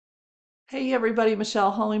Hey everybody,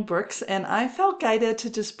 Michelle Hollingbrooks, and I felt guided to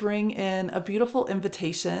just bring in a beautiful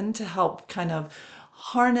invitation to help kind of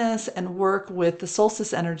harness and work with the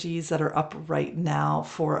solstice energies that are up right now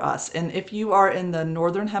for us. And if you are in the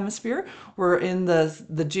northern hemisphere, we're in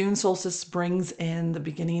the June solstice brings in the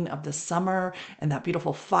beginning of the summer and that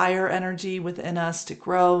beautiful fire energy within us to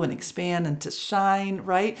grow and expand and to shine,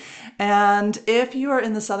 right? And if you are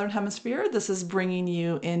in the southern hemisphere, this is bringing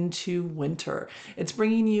you into winter. It's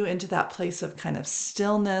bringing you into that place of kind of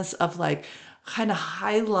stillness, of like kind of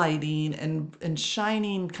highlighting and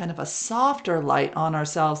shining kind of a softer light on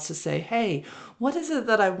ourselves to say, hey, what is it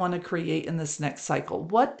that I want to create in this next cycle?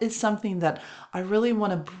 What is something that I really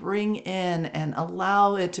want to bring in and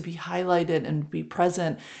allow it to be highlighted and be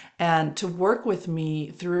present and to work with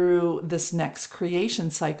me through this next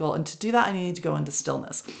creation cycle? And to do that, I need to go into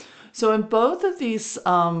stillness. So in both of these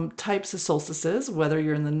types of solstices, whether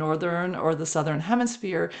you're in the northern or the southern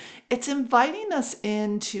hemisphere, it's inviting us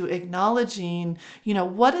into acknowledging,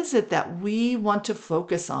 what is it that we want to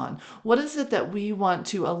focus on? What is it that we want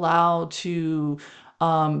to allow to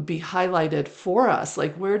be highlighted for us?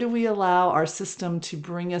 Like, where do we allow our system to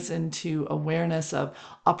bring us into awareness of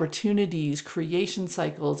opportunities, creation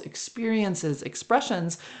cycles, experiences,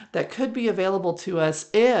 expressions that could be available to us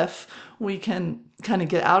if we can kind of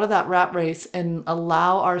get out of that rat race and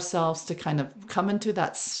allow ourselves to kind of come into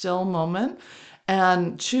that still moment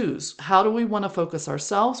and choose, how do we want to focus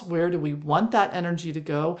ourselves? Where do we want that energy to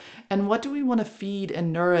go? And what do we want to feed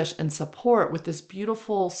and nourish and support with this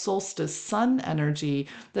beautiful solstice sun energy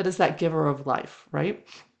that is that giver of life, right?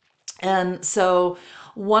 And so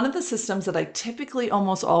one of the systems that I typically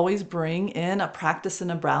almost always bring in a practice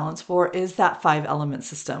and a balance for is that 5 element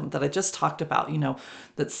system that I just talked about.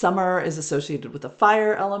 That summer is associated with the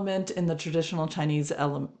fire element in the traditional Chinese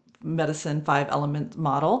medicine 5 element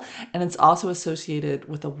model, and it's also associated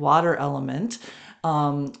with the water element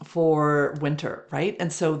for winter, right?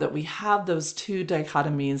 And so that we have those two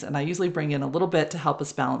dichotomies, and I usually bring in a little bit to help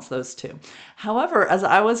us balance those two. However, as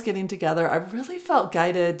I was getting together, I really felt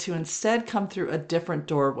guided to instead come through a different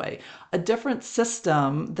doorway, a different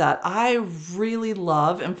system that I really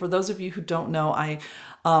love. And for those of you who don't know, I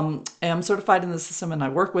am certified in the system and I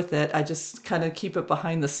work with it. I just kind of keep it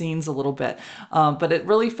behind the scenes a little bit. But it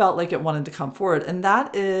really felt like it wanted to come forward. And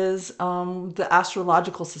that is the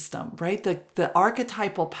astrological system, right? The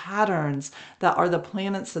archetypal patterns that are the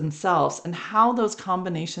planets themselves and how those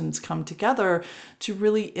combinations come together to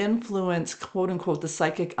really influence, quote unquote, the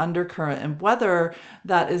psychic undercurrent and weather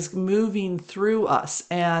that is moving through us,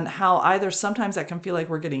 and how either sometimes that can feel like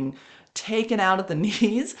we're getting taken out of the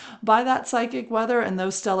knees by that psychic weather and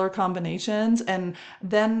those stellar combinations. And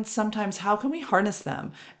then sometimes how can we harness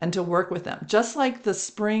them and to work with them? Just like the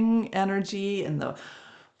spring energy and the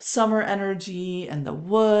summer energy and the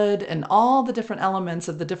wood and all the different elements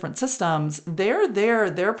of the different systems, they're there,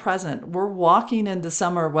 they're present. We're walking into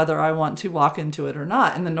summer, whether I want to walk into it or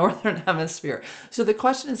not, in the northern hemisphere. So the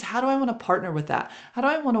question is, how do I want to partner with that? How do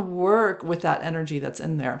I want to work with that energy that's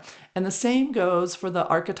in there? And the same goes for the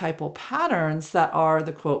archetypal patterns that are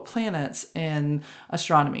the quote planets in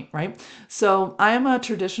astronomy, right? So I am a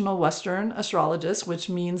traditional Western astrologist, which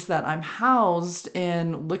means that I'm housed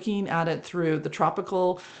in looking at it through the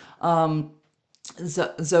tropical um,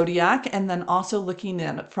 zodiac, and then also looking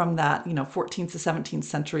at it from that 14th to 17th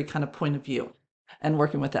century kind of point of view and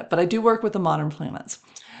working with it. But I do work with the modern planets.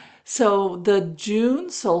 So the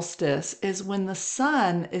June solstice is when the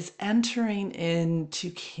sun is entering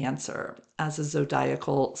into Cancer as a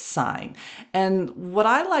zodiacal sign. And what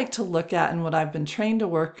I like to look at and what I've been trained to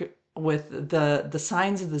work with the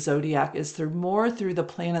signs of the zodiac is through the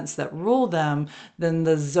planets that rule them than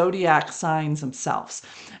the zodiac signs themselves.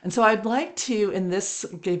 And so I'd like to, in this,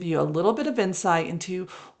 give you a little bit of insight into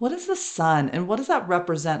what is the sun and what does that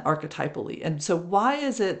represent archetypally? And so why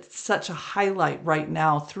is it such a highlight right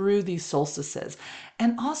now through these solstices?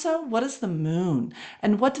 And also, what is the moon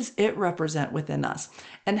and what does it represent within us?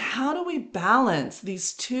 And how do we balance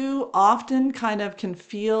these two often kind of can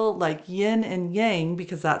feel like yin and yang,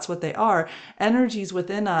 because that's what they are, energies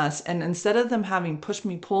within us. And instead of them having push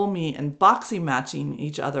me, pull me, and boxing matching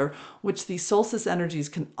each other, which these solstice energies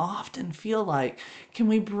can often feel like, can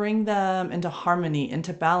we bring them into harmony,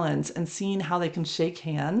 into balance, and seeing how they can shake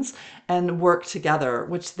hands and work together,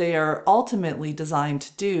 which they are ultimately designed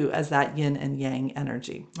to do as that yin and yang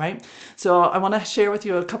energy, right? So I want to share with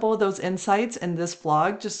you a couple of those insights in this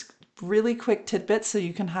vlog, just really quick tidbits so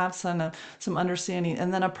you can have some understanding,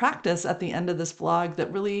 and then a practice at the end of this vlog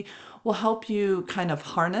that really will help you kind of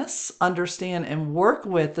harness, understand, and work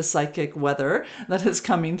with the psychic weather that is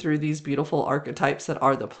coming through these beautiful archetypes that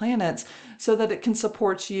are the planets, so that it can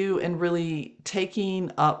support you in really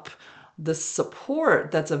taking up the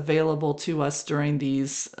support that's available to us during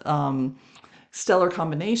these stellar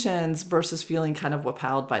combinations versus feeling kind of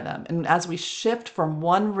wowed by them. And as we shift from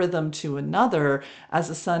one rhythm to another, as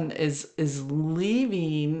the sun is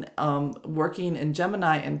leaving, working in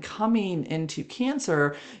Gemini and coming into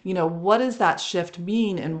Cancer, what does that shift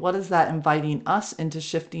mean, and what is that inviting us into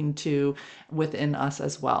shifting to within us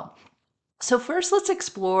as well? So first, let's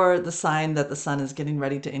explore the sign that the sun is getting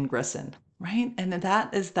ready to ingress in, right? And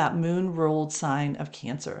that is that moon ruled sign of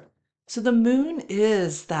Cancer. So the moon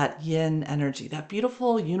is that yin energy, that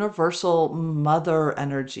beautiful universal mother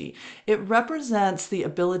energy. It represents the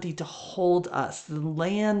ability to hold us, the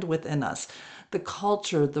land within us, the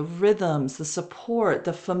culture, the rhythms, the support,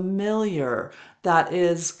 the familiar that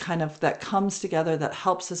is kind of that comes together, that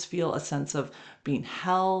helps us feel a sense of being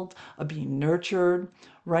held, of being nurtured,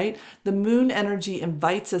 right? The moon energy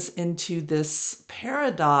invites us into this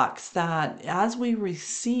paradox that as we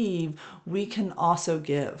receive, we can also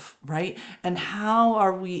give, right? And how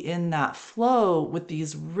are we in that flow with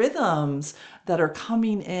these rhythms that are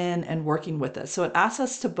coming in and working with us? So it asks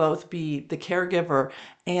us to both be the caregiver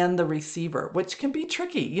and the receiver, which can be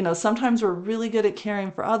tricky. Sometimes we're really good at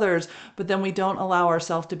caring for others, but then we don't allow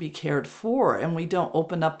ourselves to be cared for, and we don't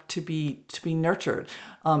open up to be nurtured,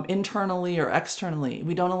 internally or externally.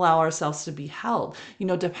 We don't allow ourselves to be held.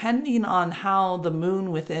 Depending on how the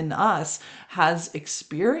moon within us has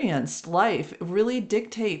experienced life, it really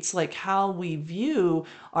dictates like how we view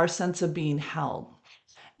our sense of being held.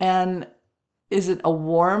 And is it a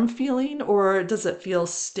warm feeling, or does it feel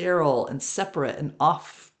sterile and separate and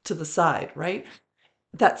off to the side, right?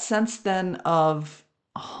 That sense then of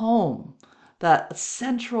home, that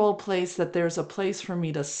central place, that there's a place for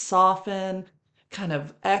me to soften, kind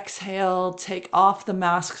of exhale, take off the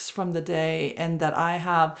masks from the day, and that I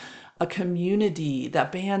have a community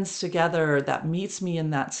that bands together, that meets me in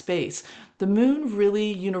that space. The moon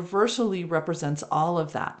really universally represents all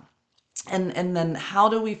of that. And then how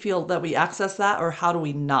do we feel that we access that, or how do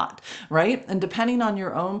we not, right? And depending on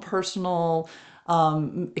your own personal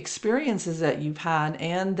experiences that you've had,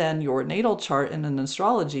 and then your natal chart in an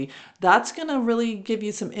astrology, that's going to really give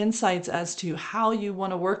you some insights as to how you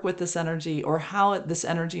want to work with this energy, or how this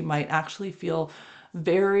energy might actually feel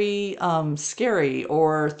very scary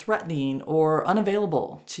or threatening or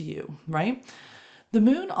unavailable to you, right? The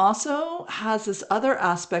moon also has this other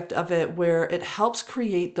aspect of it where it helps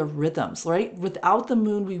create the rhythms, right? Without the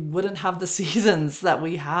moon, we wouldn't have the seasons that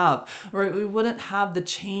we have, right? We wouldn't have the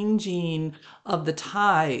changing of the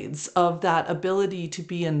tides, of that ability to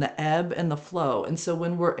be in the ebb and the flow. And so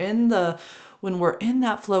when we're in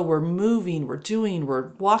that flow, we're moving, we're doing,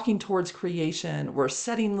 we're walking towards creation, we're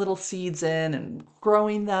setting little seeds in and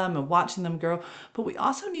growing them and watching them grow. But we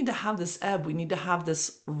also need to have this ebb. We need to have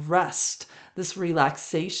this rest, this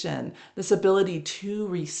relaxation, this ability to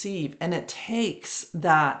receive. And it takes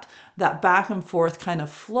that back and forth kind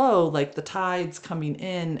of flow, like the tides coming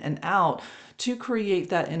in and out, to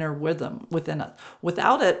create that inner rhythm within us.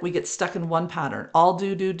 Without it, we get stuck in one pattern, all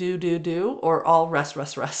do, or all rest,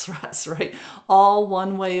 rest, rest, rest, right? All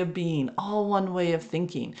one way of being, all one way of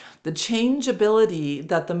thinking. The changeability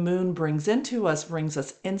that the moon brings into us brings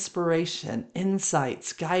us inspiration,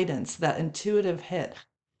 insights, guidance, that intuitive hit.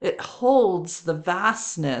 It holds the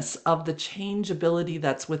vastness of the changeability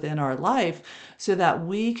that's within our life, so that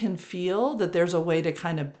we can feel that there's a way to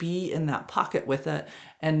kind of be in that pocket with it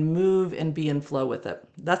and move and be in flow with it.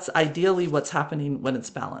 That's ideally what's happening when it's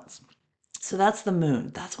balanced. So that's the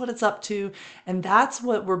moon. That's what it's up to. And that's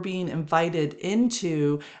what we're being invited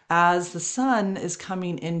into as the sun is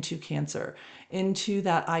coming into Cancer, into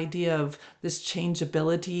that idea of this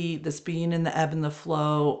changeability, this being in the ebb and the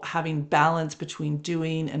flow, having balance between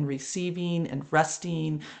doing and receiving and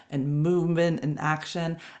resting and movement and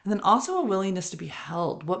action. And then also a willingness to be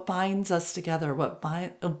held. What binds us together, what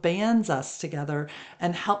bands us together,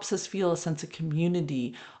 and helps us feel a sense of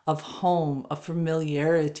community, of home, of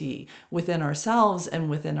familiarity within ourselves and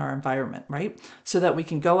within our environment, right? So that we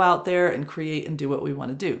can go out there and create and do what we want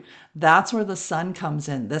to do. That's where the sun comes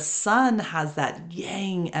in. The sun has that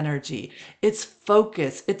yang energy. It's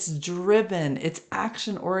focused, it's driven, it's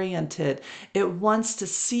action oriented. It wants to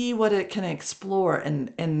see what it can explore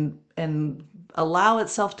and allow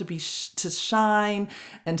itself to to shine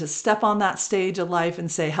and to step on that stage of life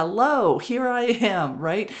and say, hello, here I am,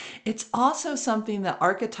 right? It's also something that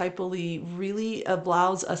archetypally really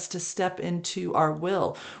allows us to step into our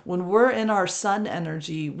will. When we're in our sun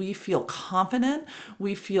energy, we feel confident,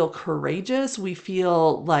 we feel courageous, we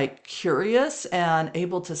feel like curious and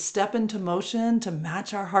able to step into motion to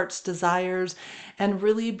match our heart's desires and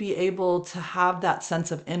really be able to have that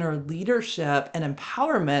sense of inner leadership and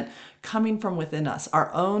empowerment coming from within us,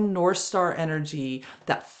 our own North Star energy,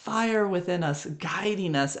 that fire within us,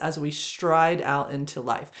 guiding us as we stride out into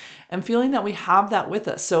life and feeling that we have that with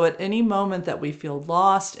us. So at any moment that we feel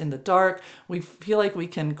lost in the dark, we feel like we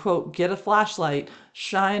can, quote, get a flashlight,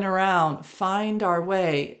 shine around, find our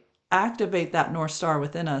way, activate that North Star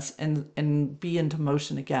within us and be into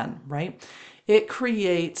motion again, right? It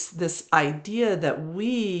creates this idea that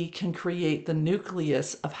we can create the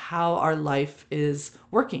nucleus of how our life is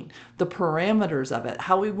working, the parameters of it,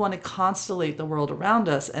 how we want to constellate the world around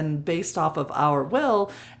us. And based off of our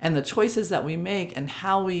will and the choices that we make and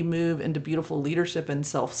how we move into beautiful leadership and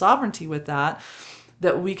self-sovereignty with that,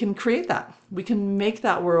 that we can create that. We can make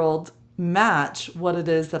that world match what it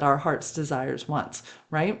is that our heart's desires wants,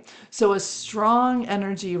 right? So a strong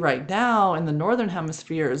energy right now in the Northern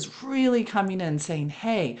Hemisphere is really coming in saying,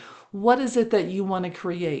 hey, what is it that you want to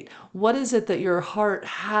create? What is it that your heart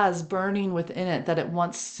has burning within it that it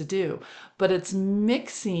wants to do? But it's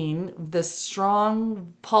mixing this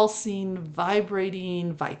strong, pulsing,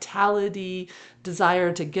 vibrating vitality,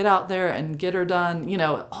 desire to get out there and get her done,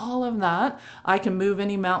 all of that. I can move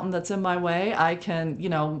any mountain that's in my way. I can,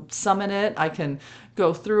 summon it. I can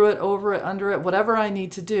go through it, over it, under it, whatever I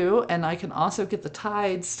need to do. And I can also get the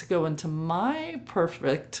tides to go into my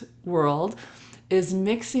perfect world is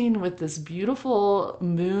mixing with this beautiful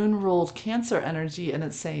moon ruled Cancer energy. And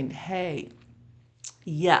it's saying, hey,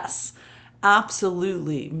 yes,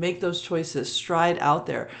 absolutely make those choices, stride out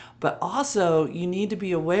there. But also you need to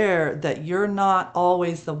be aware that you're not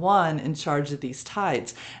always the one in charge of these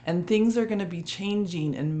tides, and things are going to be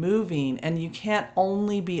changing and moving, and you can't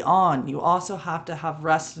only be on, you also have to have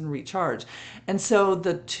rest and recharge. And so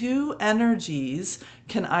the two energies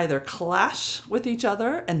can either clash with each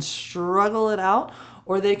other and struggle it out,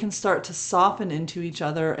 or they can start to soften into each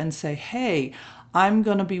other and say, hey, I'm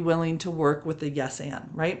going to be willing to work with the yes and,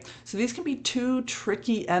 right? So these can be two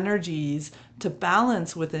tricky energies to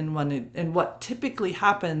balance within one. And what typically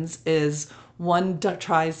happens is one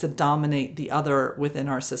tries to dominate the other within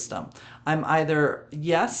our system. I'm either,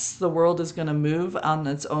 yes, the world is going to move on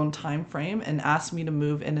its own time frame and ask me to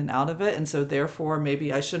move in and out of it. And so therefore,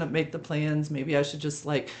 maybe I shouldn't make the plans. Maybe I should just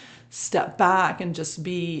step back and just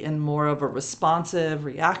be in more of a responsive,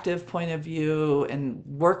 reactive point of view and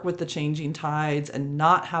work with the changing tides and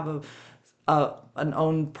not have an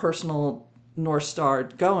own personal North Star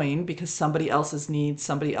going because somebody else's needs,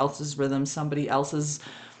 somebody else's rhythm, somebody else's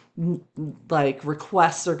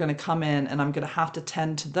requests are going to come in and I'm going to have to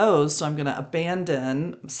tend to those. So I'm going to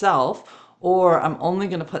abandon self, or I'm only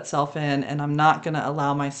going to put self in and I'm not going to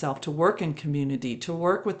allow myself to work in community, to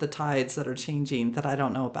work with the tides that are changing that I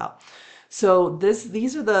don't know about. So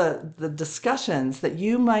these are the discussions that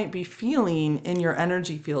you might be feeling in your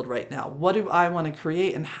energy field right now. What do I want to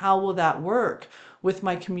create and how will that work with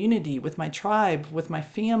my community, with my tribe, with my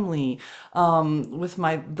family, with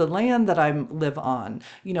the land that I live on?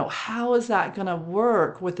 How is that going to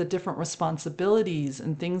work with the different responsibilities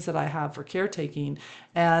and things that I have for caretaking?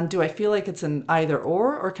 And do I feel like it's an either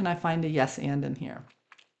or can I find a yes and in here?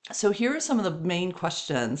 So here are some of the main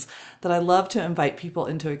questions that I love to invite people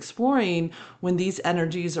into exploring when these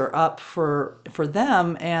energies are up for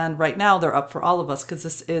them. And right now they're up for all of us because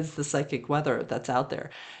this is the psychic weather that's out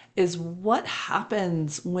there. Is what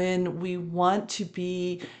happens when we want to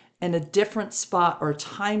be in a different spot or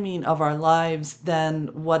timing of our lives than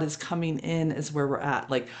what is coming in is where we're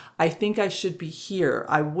at. I think I should be here.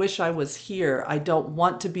 I wish I was here. I don't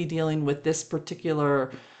want to be dealing with this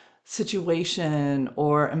particular situation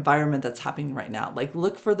or environment that's happening right now.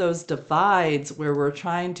 Look for those divides where we're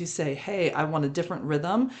trying to say, hey, I want a different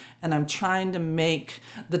rhythm and I'm trying to make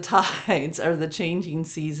the tides or the changing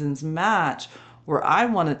seasons match where I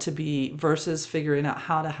want it to be versus figuring out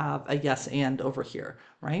how to have a yes and over here,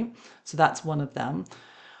 right? So that's one of them.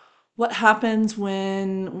 What happens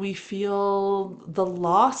when we feel the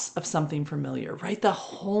loss of something familiar, right? The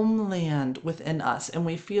homeland within us, and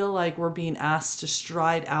we feel like we're being asked to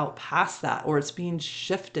stride out past that, or it's being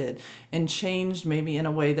shifted and changed maybe in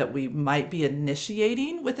a way that we might be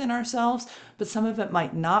initiating within ourselves, but some of it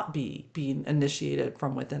might not be being initiated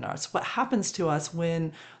from within us. What happens to us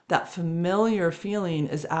when that familiar feeling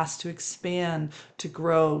is asked to expand, to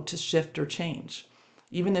grow, to shift or change.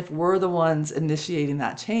 Even if we're the ones initiating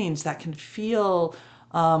that change, that can feel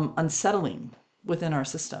unsettling within our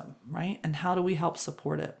system, right? And how do we help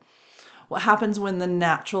support it? What happens when the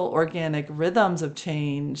natural organic rhythms of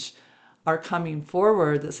change are coming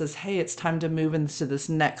forward that says, hey, it's time to move into this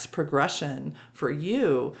next progression for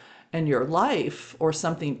you and your life or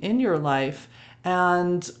something in your life.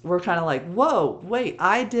 And we're kind of like, whoa, wait,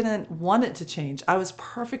 I didn't want it to change. I was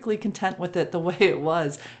perfectly content with it the way it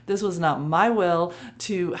was. This was not my will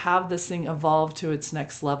to have this thing evolve to its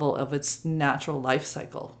next level of its natural life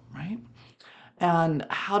cycle, right? And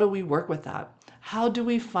how do we work with that? How do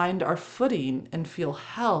we find our footing and feel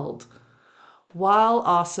held while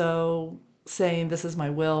also saying, this is my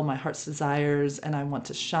will, my heart's desires, and I want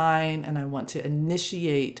to shine and I want to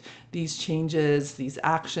initiate these changes, these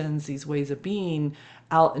actions, these ways of being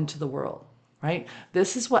out into the world, right?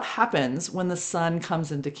 This is what happens when the sun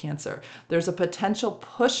comes into Cancer. There's a potential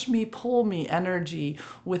push me, pull me energy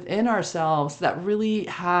within ourselves that really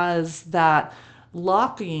has that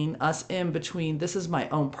locking us in between this is my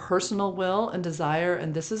own personal will and desire,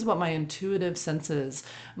 and this is what my intuitive senses,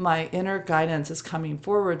 my inner guidance is coming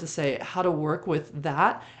forward to say how to work with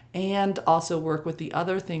that and also work with the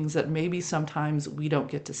other things that maybe sometimes we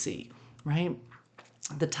don't get to see, right?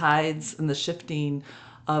 The tides and the shifting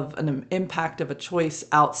of an impact of a choice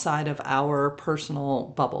outside of our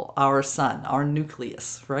personal bubble, our sun, our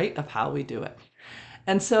nucleus, right, of how we do it.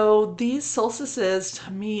 And so these solstices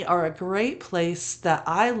to me are a great place that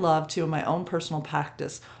I love to, in my own personal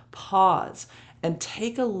practice, pause and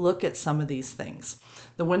take a look at some of these things.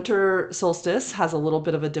 The winter solstice has a little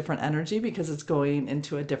bit of a different energy because it's going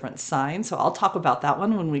into a different sign. So I'll talk about that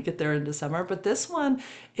one when we get there in December. But this one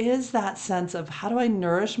is that sense of how do I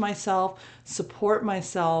nourish myself, support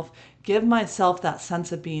myself, give myself that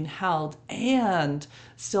sense of being held, and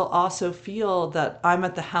still also feel that I'm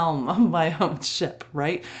at the helm of my own ship,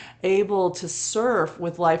 right? Able to surf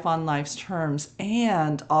with life on life's terms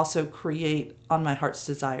and also create on my heart's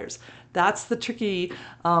desires. That's the tricky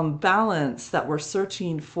balance that we're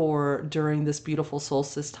searching for during this beautiful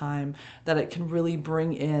solstice time, that it can really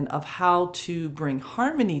bring in of how to bring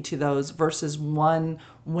harmony to those versus one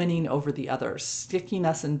winning over the other, sticking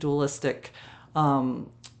us in dualistic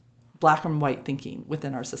black and white thinking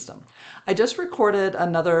within our system. I just recorded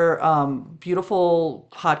another beautiful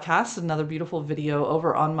podcast, another beautiful video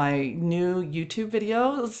over on my new YouTube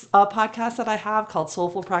videos podcast that I have called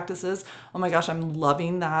Soulful Practices. Oh my gosh, I'm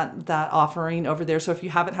loving that offering over there. So if you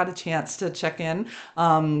haven't had a chance to check in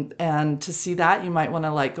and to see that, you might want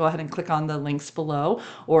to like go ahead and click on the links below.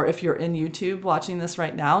 Or if you're in YouTube watching this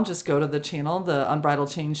right now, just go to the channel, the Unbridled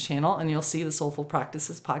Change channel, and you'll see the Soulful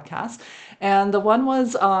Practices podcast. And the one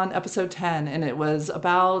was on episode 10, and it was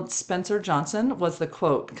about Spencer Johnson was the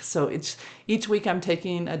quote. So each week I'm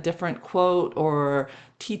taking a different quote or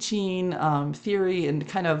teaching theory and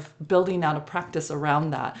kind of building out a practice around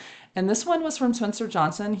that. And this one was from Spencer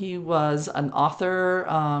Johnson. He was an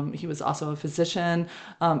author. He was also a physician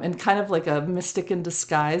and kind of like a mystic in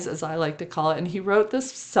disguise, as I like to call it. And he wrote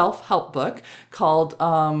this self-help book called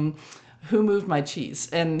Who Moved My Cheese?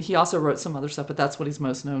 And he also wrote some other stuff, but that's what he's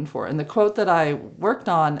most known for. And the quote that I worked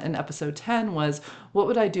on in episode 10 was, what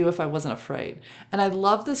would I do if I wasn't afraid? And I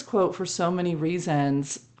love this quote for so many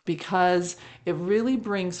reasons, because it really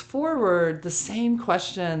brings forward the same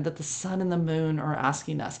question that the sun and the moon are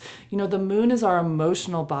asking us. You know, the moon is our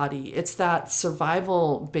emotional body. It's that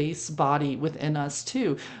survival based body within us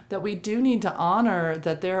too, that we do need to honor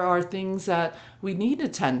that there are things that we need to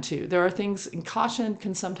tend to. There are things, and caution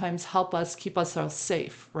can sometimes help us keep ourselves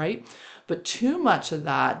safe, right? But too much of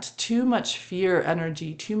that, too much fear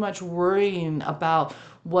energy, too much worrying about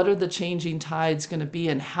what are the changing tides going to be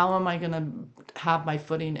and how am I going to have my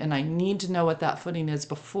footing, and I need to know what that footing is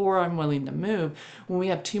before I'm willing to move. When we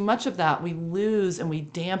have too much of that, we lose and we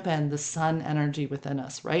dampen the sun energy within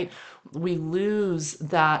us, right? We lose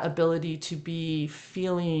that ability to be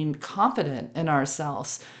feeling confident in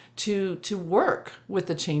ourselves, to work with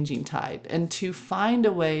the changing tide and to find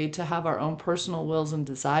a way to have our own personal wills and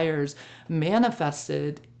desires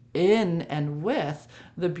manifested in and with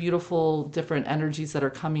the beautiful different energies that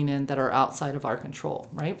are coming in that are outside of our control,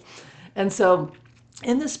 right? And so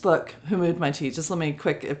in this book, Who Moved My Cheese, just let me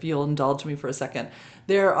quick, if you'll indulge me for a second,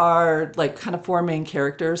 there are like kind of four main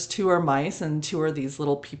characters. Two are mice and two are these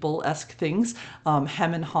little people-esque things,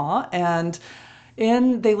 hem and haw, and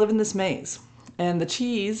they live in this maze. And the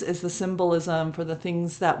cheese is the symbolism for the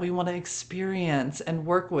things that we want to experience and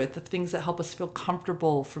work with, the things that help us feel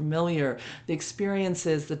comfortable, familiar, the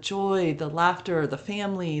experiences, the joy, the laughter, the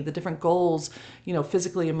family, the different goals,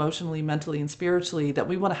 physically, emotionally, mentally, and spiritually that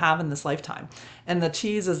we want to have in this lifetime. And the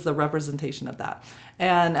cheese is the representation of that.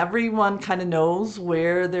 And everyone kind of knows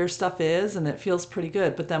where their stuff is and it feels pretty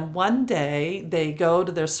good. But then one day they go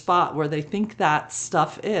to their spot where they think that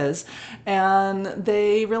stuff is and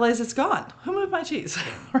they realize it's gone. Who moved my cheese?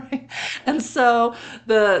 Right? And so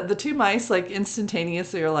the two mice like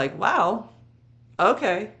instantaneously are like, wow,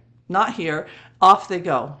 okay, not here. Off they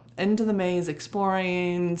go into the maze,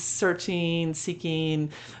 exploring, searching,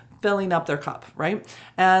 seeking, filling up their cup, right?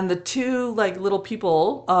 And the two like little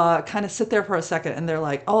people kind of sit there for a second and they're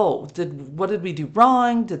like, oh, what did we do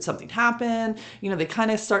wrong? Did something happen? They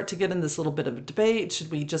kind of start to get in this little bit of a debate.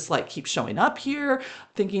 Should we just like keep showing up here,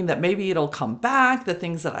 thinking that maybe it'll come back? The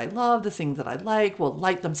things that I love, the things that I like will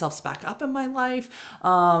light themselves back up in my life.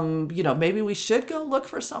 Maybe we should go look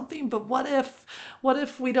for something, but what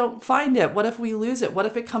if we don't find it? What if we lose it? What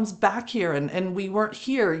if it comes back here and we weren't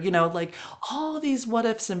here? Like all these what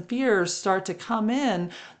ifs and fears start to come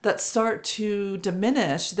in that start to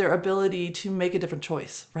diminish their ability to make a different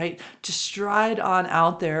choice, right? To stride on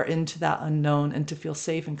out there into that unknown and to feel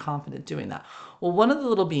safe and confident doing that. Well, one of the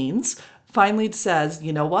little beans finally says,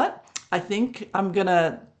 you know what? I think I'm going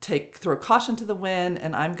to throw caution to the wind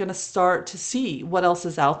and I'm going to start to see what else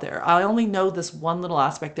is out there. I only know this one little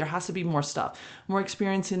aspect. There has to be more stuff, more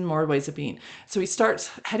experiencing, more ways of being. So he starts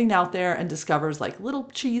heading out there and discovers like little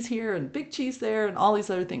cheese here and big cheese there and all these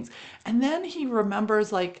other things. And then he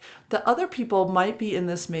remembers like the other people might be in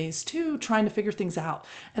this maze too, trying to figure things out.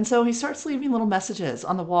 And so he starts leaving little messages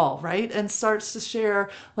on the wall, right? And starts to share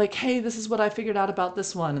like, hey, this is what I figured out about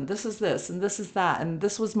this one. And this is this and this is that. And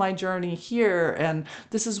this was my journey here. And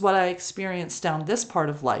this is what I experienced down this part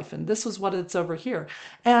of life. And this was what it's over here.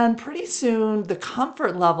 And pretty soon the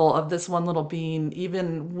comfort level of this one little being,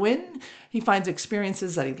 even when he finds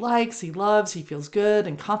experiences that he likes, he loves, he feels good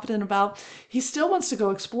and confident about, he still wants to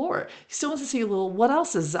go explore. He still wants to see a little what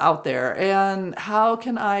else is out there and how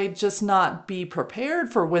can I just not be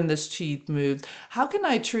prepared for when this cheese moves? How can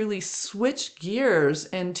I truly switch gears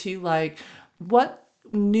into like what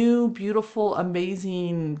new, beautiful,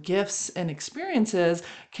 amazing gifts and experiences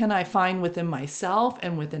can I find within myself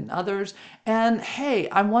and within others? And hey,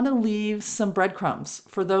 I want to leave some breadcrumbs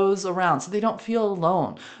for those around so they don't feel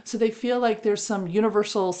alone. So they feel like there's some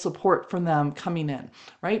universal support from them coming in,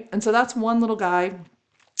 right? And so that's one little guy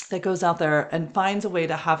that goes out there and finds a way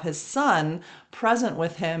to have his son present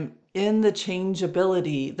with him in the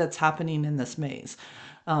changeability that's happening in this maze.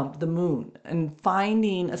 The moon and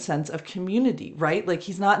finding a sense of community, right? Like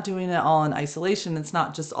he's not doing it all in isolation. It's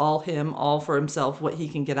not just all him, all for himself, what he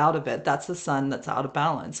can get out of it. That's the sun that's out of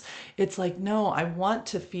balance. It's like, no, I want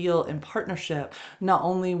to feel in partnership, not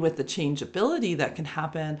only with the changeability that can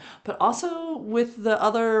happen, but also with the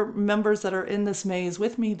other members that are in this maze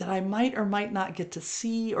with me that I might or might not get to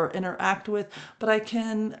see or interact with, but I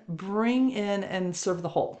can bring in and serve the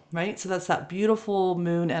whole, right? So that's that beautiful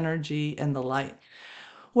moon energy and the light.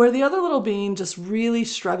 Where the other little being just really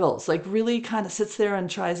struggles, like really kind of sits there and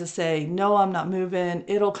tries to say, no, I'm not moving.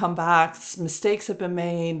 It'll come back. Mistakes have been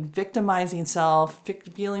made, victimizing self,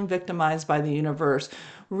 feeling victimized by the universe,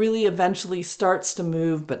 really eventually starts to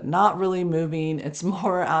move, but not really moving. It's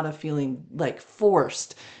more out of feeling like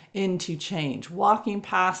forced into change, walking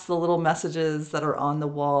past the little messages that are on the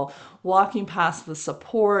wall, walking past the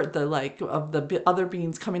support, the like of the other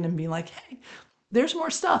beings coming and being like, hey, there's more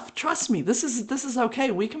stuff. Trust me. This is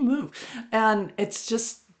okay. We can move. And it's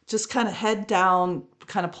just kind of head down,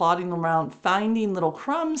 kind of plodding around, finding little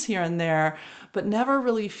crumbs here and there, but never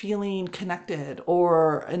really feeling connected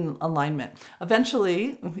or in alignment.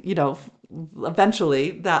 Eventually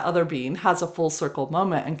that other being has a full circle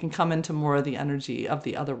moment and can come into more of the energy of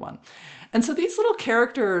the other one. And so these little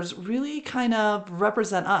characters really kind of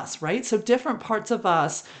represent us, right? So different parts of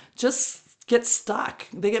us just get stuck.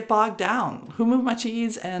 They get bogged down. Who moved my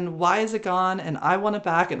cheese and why is it gone? And I want it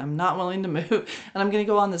back and I'm not willing to move. And I'm going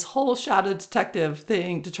to go on this whole shadow detective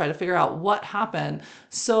thing to try to figure out what happened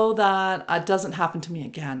so that it doesn't happen to me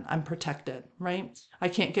again. I'm protected, right? I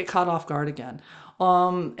can't get caught off guard again.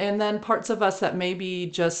 And then parts of us that maybe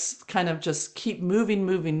just kind of just keep moving,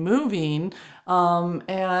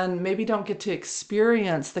 and maybe don't get to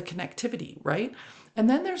experience the connectivity, right? And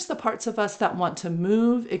then there's the parts of us that want to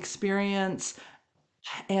move, experience,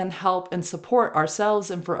 and help and support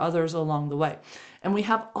ourselves and for others along the way. And we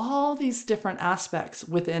have all these different aspects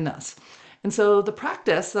within us. And so the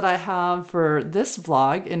practice that I have for this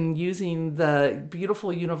vlog in using the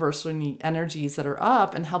beautiful universal energies that are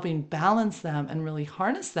up and helping balance them and really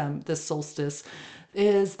harness them this solstice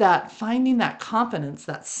is that finding that confidence,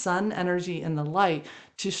 that sun energy in the light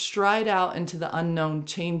to stride out into the unknown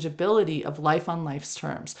changeability of life on life's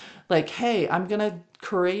terms. Like, hey, I'm going to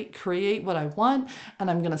create what I want, and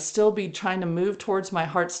I'm going to still be trying to move towards my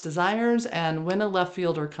heart's desires. And when a left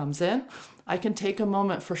fielder comes in, I can take a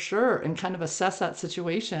moment for sure and kind of assess that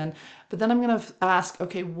situation. But then I'm going to ask,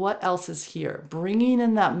 okay, what else is here? Bringing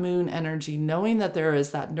in that moon energy, knowing that there is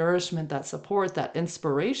that nourishment, that support, that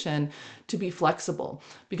inspiration to be flexible.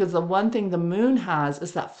 Because the one thing the moon has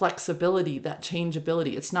is that flexibility, that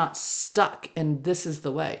changeability. It's not stuck and this is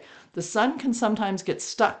the way. The sun can sometimes get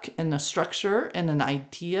stuck in a structure, in an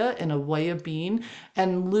idea, in a way of being,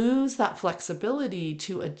 and lose that flexibility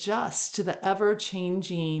to adjust to the ever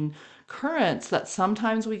changing currents that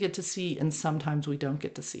sometimes we get to see and sometimes we don't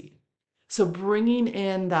get to see. So bringing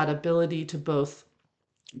in that ability to both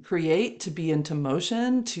create, to be into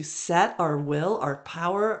motion, to set our will, our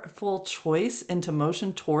powerful choice into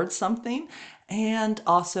motion towards something, and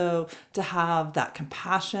also to have that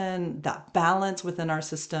compassion, that balance within our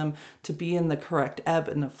system to be in the correct ebb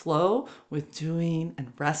and the flow with doing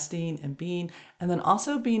and resting and being, and then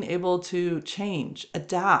also being able to change,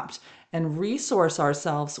 adapt, and resource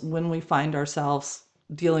ourselves when we find ourselves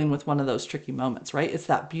dealing with one of those tricky moments, right? It's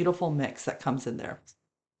that beautiful mix that comes in there.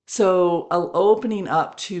 So opening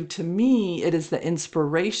up to me, it is the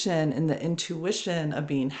inspiration and the intuition of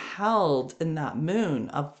being held in that moon,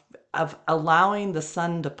 of allowing the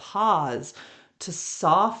sun to pause, to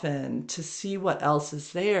soften, to see what else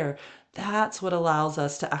is there. That's what allows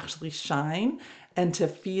us to actually shine and to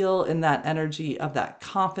feel in that energy of that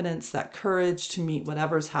confidence, that courage to meet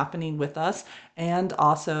whatever's happening with us, and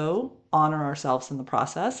also honor ourselves in the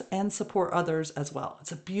process and support others as well.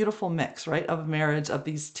 It's a beautiful mix, right, of marriage of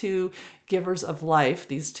these two givers of life,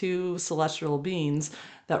 these two celestial beings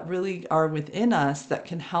that really are within us that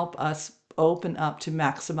can help us open up to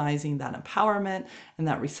maximizing that empowerment and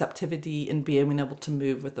that receptivity and being able to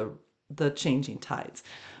move with the changing tides.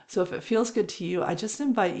 So if it feels good to you, I just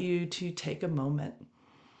invite you to take a moment.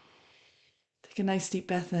 Take a nice deep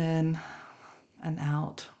breath in and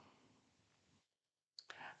out.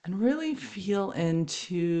 And really feel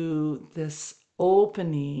into this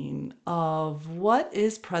opening of what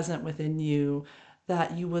is present within you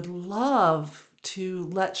that you would love to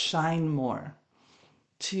let shine more,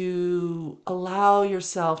 to allow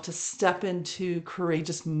yourself to step into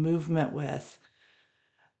courageous movement with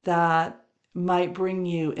that might bring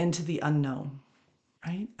you into the unknown,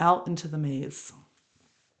 right? Out into the maze.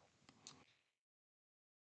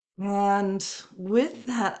 And with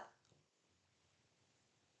that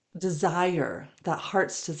desire, that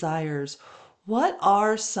heart's desires, what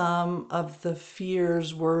are some of the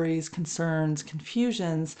fears, worries, concerns,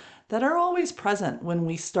 confusions that are always present when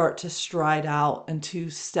we start to stride out and to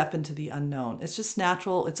step into the unknown? It's just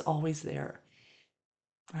natural, it's always there,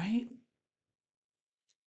 right?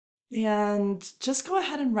 And just go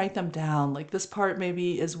ahead and write them down. Like this part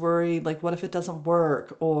maybe is worried, like what if it doesn't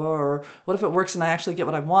work? Or what if it works and I actually get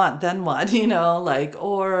what I want? Then what? Like,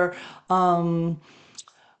 or well,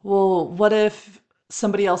 what if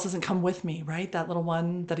somebody else doesn't come with me, right? That little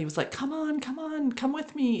one that he was like, come on, come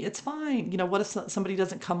with me. It's fine. What if somebody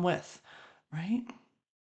doesn't come with, right?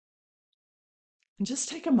 And just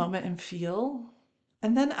take a moment and feel,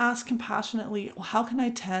 and then ask compassionately, well, how can I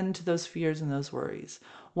tend to those fears and those worries?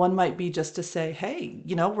 One might be just to say, hey,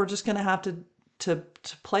 we're just going to have to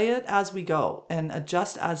play it as we go and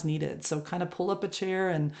adjust as needed. So kind of pull up a chair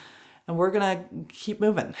and we're going to keep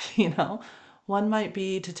moving. One might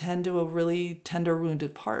be to tend to a really tender,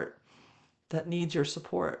 wounded part that needs your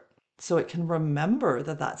support so it can remember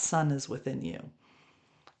that that sun is within you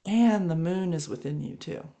and the moon is within you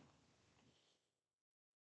too.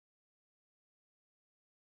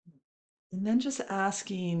 And then just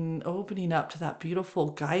asking, opening up to that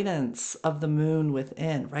beautiful guidance of the moon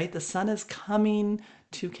within, right? The sun is coming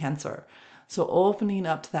to Cancer. So opening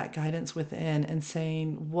up to that guidance within and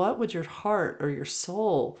saying, what would your heart or your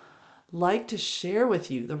soul like to share with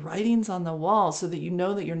you? The writings on the wall so that you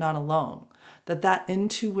know that you're not alone. That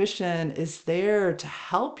intuition is there to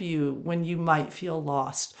help you when you might feel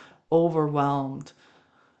lost, overwhelmed,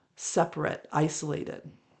 separate, isolated,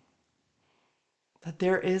 that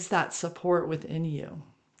there is that support within you.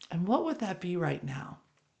 And what would that be right now?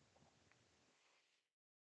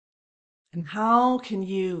 And how can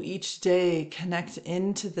you each day connect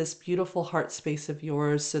into this beautiful heart space of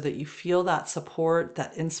yours so that you feel that support,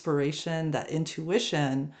 that inspiration, that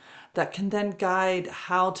intuition that can then guide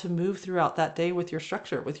how to move throughout that day with your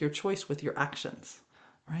structure, with your choice, with your actions,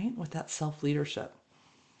 right? With that self leadership,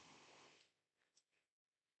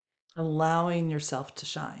 allowing yourself to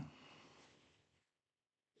shine.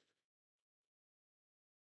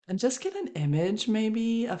 And just get an image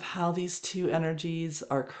maybe of how these two energies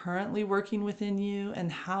are currently working within you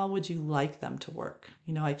and how would you like them to work.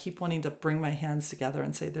 I keep wanting to bring my hands together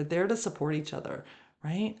and say they're there to support each other,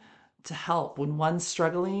 right? To help. When one's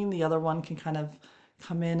struggling, the other one can kind of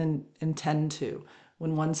come in and tend to.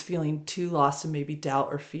 When one's feeling too lost and maybe doubt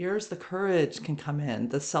or fears, the courage can come in,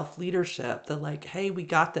 the self leadership, the like, hey, we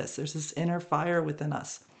got this. There's this inner fire within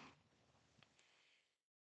us.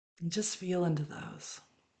 And just feel into those.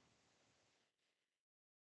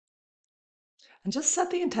 And just set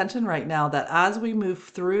the intention right now that as we move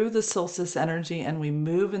through the solstice energy and we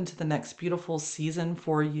move into the next beautiful season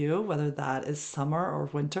for you, whether that is summer or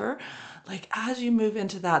winter, like as you move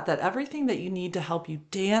into that, that everything that you need to help you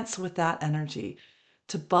dance with that energy,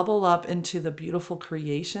 to bubble up into the beautiful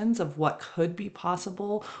creations of what could be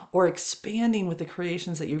possible, or expanding with the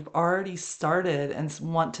creations that you've already started and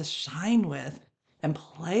want to shine with and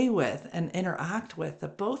play with and interact with,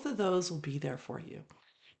 that both of those will be there for you.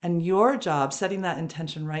 And your job, setting that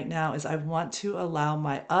intention right now, is I want to allow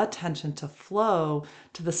my attention to flow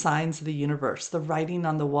to the signs of the universe, the writing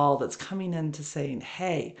on the wall that's coming in to saying,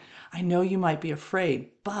 hey, I know you might be afraid,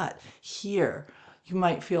 but here, you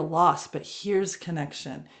might feel lost, but here's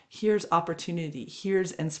connection, here's opportunity,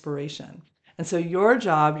 here's inspiration. And so, your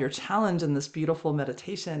job, your challenge in this beautiful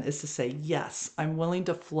meditation is to say, yes, I'm willing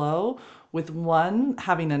to flow with one,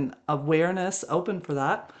 having an awareness open for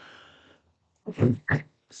that.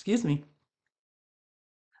 Excuse me.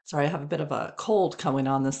 Sorry, I have a bit of a cold going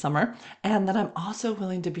on this summer. And then I'm also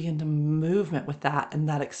willing to be into movement with that and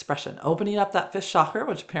that expression, opening up that fifth chakra,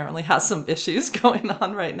 which apparently has some issues going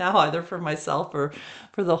on right now, either for myself or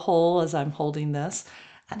for the whole as I'm holding this,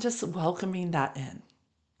 and just welcoming that in,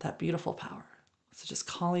 that beautiful power. So just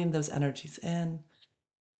calling those energies in,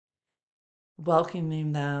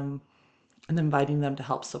 welcoming them, and inviting them to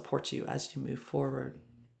help support you as you move forward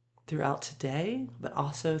throughout today, but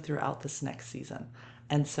also throughout this next season.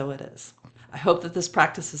 And so it is. I hope that this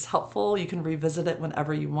practice is helpful. You can revisit it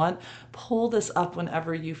whenever you want. Pull this up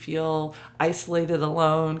whenever you feel isolated,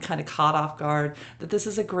 alone, kind of caught off guard. That this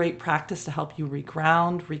is a great practice to help you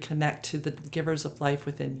reground, reconnect to the givers of life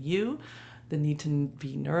within you, the need to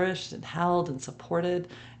be nourished and held and supported,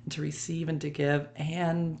 and to receive and to give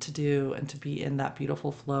and to do and to be in that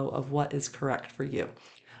beautiful flow of what is correct for you.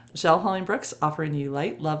 Michelle Holling Brooks offering you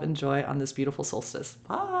light, love, and joy on this beautiful solstice.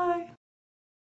 Bye.